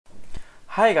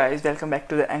Hi guys, welcome back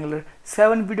to the Angular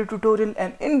 7 video tutorial,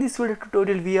 and in this video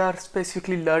tutorial we are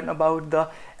specifically learn about the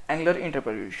Angular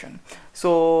interpolation.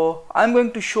 So I'm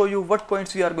going to show you what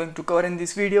points we are going to cover in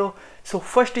this video. So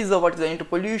first is what is the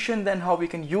interpolation, then how we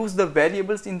can use the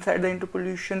variables inside the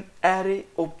interpolation, array,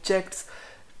 objects,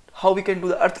 how we can do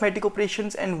the arithmetic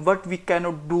operations, and what we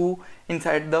cannot do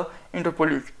inside the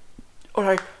interpolation.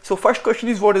 Alright, so first question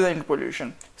is what is the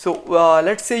interpolation. So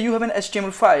let's say you have an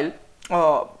HTML file.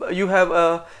 You have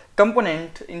a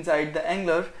component inside the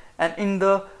Angular, and in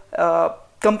the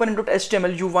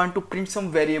component.html you want to print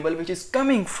some variable which is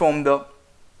coming from the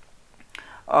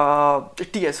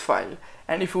TS file.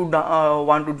 And if you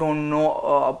don't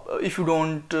know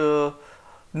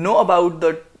about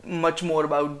the much more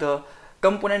about the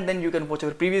component, then you can watch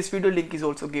our previous video. Link is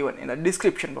also given in the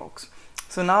description box.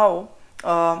 So now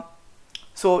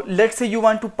so let's say you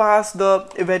want to pass the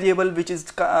variable which is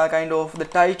kind of the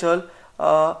title,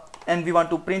 and we want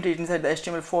to print it inside the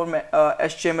HTML format,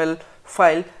 HTML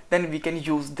file. Then we can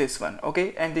use this one,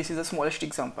 okay? And this is the smallest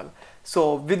example.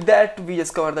 So with that we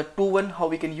just cover the 2-1, how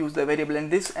we can use the variable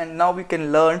and this, and now we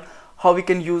can learn how we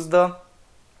can use the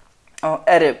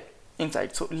array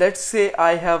inside. So let's say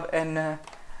I have an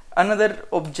another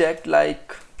object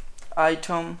like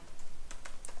item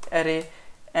array,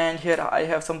 and here I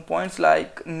have some points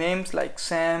like names like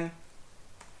Sam,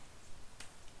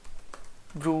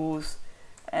 Bruce,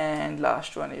 and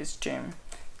last one is Jim,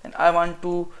 and I want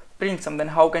to print some. Then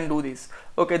how can do this?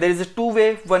 Okay, there is a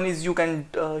two-way. One is you can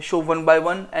show one by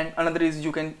one, and another is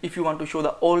you can, if you want to show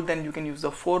the all, then you can use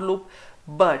the for loop.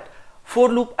 But for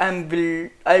loop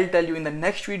I'll tell you in the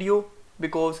next video,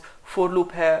 because for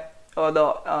loop have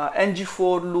the ng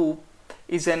for loop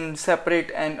is an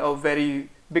separate and a very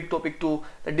big topic to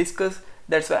discuss.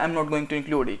 That's why I'm not going to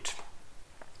include it.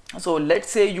 So let's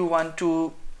say you want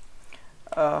to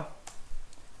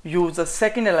use the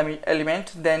second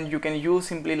element, then you can use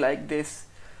simply like this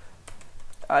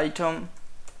item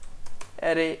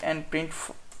array and print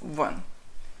 1.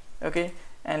 Okay,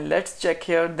 and let's check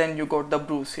here. Then you got the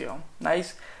Bruce here.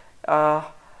 Nice.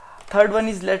 Third one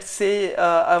is, let's say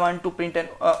I want to print an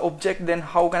object. Then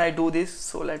how can I do this?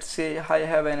 So let's say I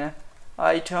have an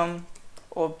item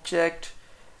object,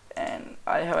 and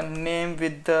I have a name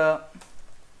with the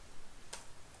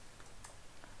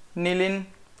Nilin.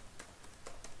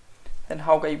 Then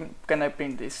how can I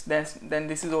print this? Then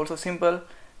this is also simple.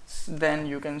 Then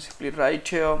you can simply write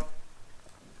here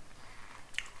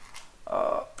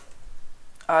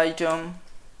item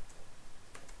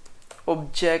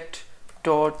object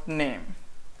dot name,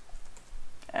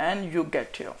 and you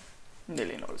get here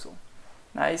Nilin also.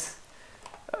 Nice.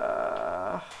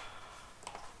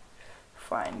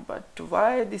 Fine, but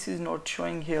why this is not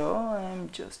showing here? I'm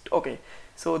just okay.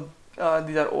 So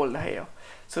these are all here.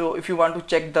 So if you want to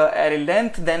check the array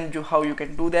length, then how you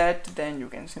can do that? Then you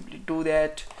can simply do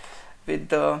that with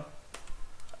the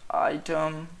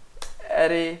item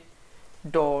array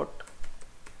dot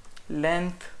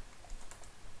length,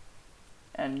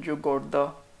 and you got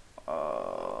the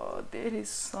there is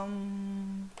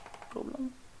some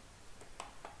problem.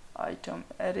 Item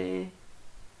array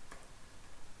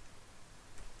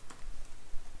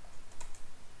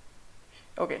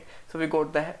okay, so we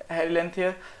got the array length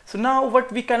here. So now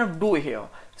what we cannot do here,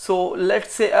 so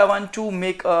let's say I want to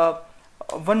make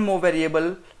one more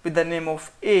variable with the name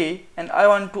of a, and I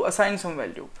want to assign some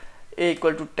value a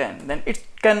equal to 10. Then it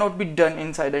cannot be done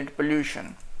inside the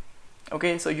interpolation.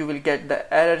 Okay, so you will get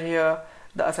the error here.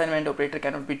 The assignment operator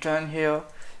cannot be done here.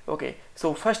 Okay,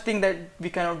 so first thing that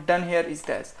we cannot done here is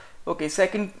this. Okay,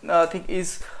 second thing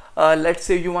is let's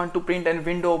say you want to print a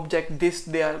window object. This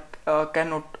they are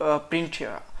cannot print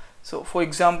here. So for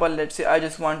example, let's say I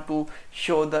just want to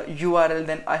show the URL,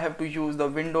 then I have to use the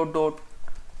window dot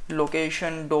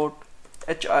location dot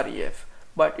href,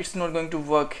 but it's not going to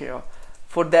work here.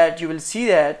 For that you will see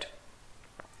that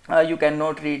you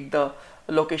cannot read the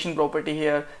location property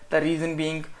here. The reason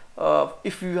being,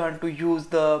 if we want to use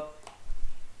the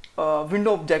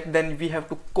window object, then we have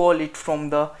to call it from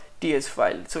the TS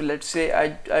file. So let's say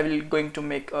I will going to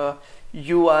make a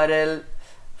URL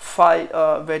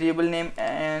file variable name,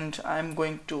 and I'm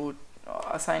going to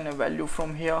assign a value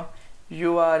from here,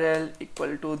 URL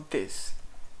equal to this,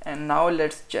 and now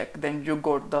let's check. Then you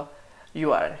got the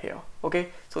URL here. Okay,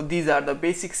 so these are the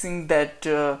basic things that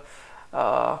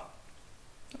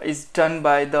is done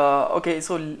by the okay.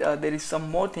 So there is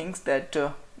some more things that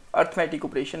arithmetic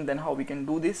operation. Then how we can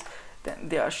do this? Then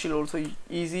they are still also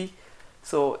easy.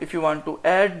 So if you want to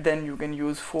add, then you can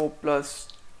use 4 plus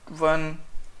 1.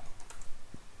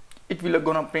 It will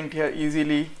gonna print here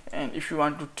easily. And if you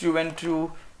want to true and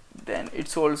true, then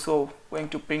it's also going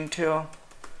to print here.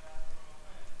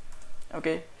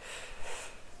 Okay,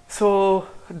 so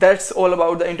that's all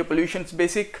about the interpolations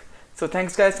basic. So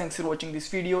thanks guys, thanks for watching this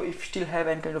video. If you still have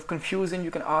any kind of confusion,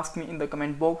 you can ask me in the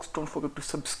comment box. Don't forget to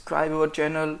subscribe our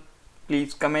channel.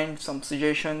 Please comment some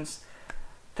suggestions.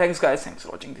 Thanks guys, thanks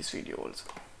for watching this video also.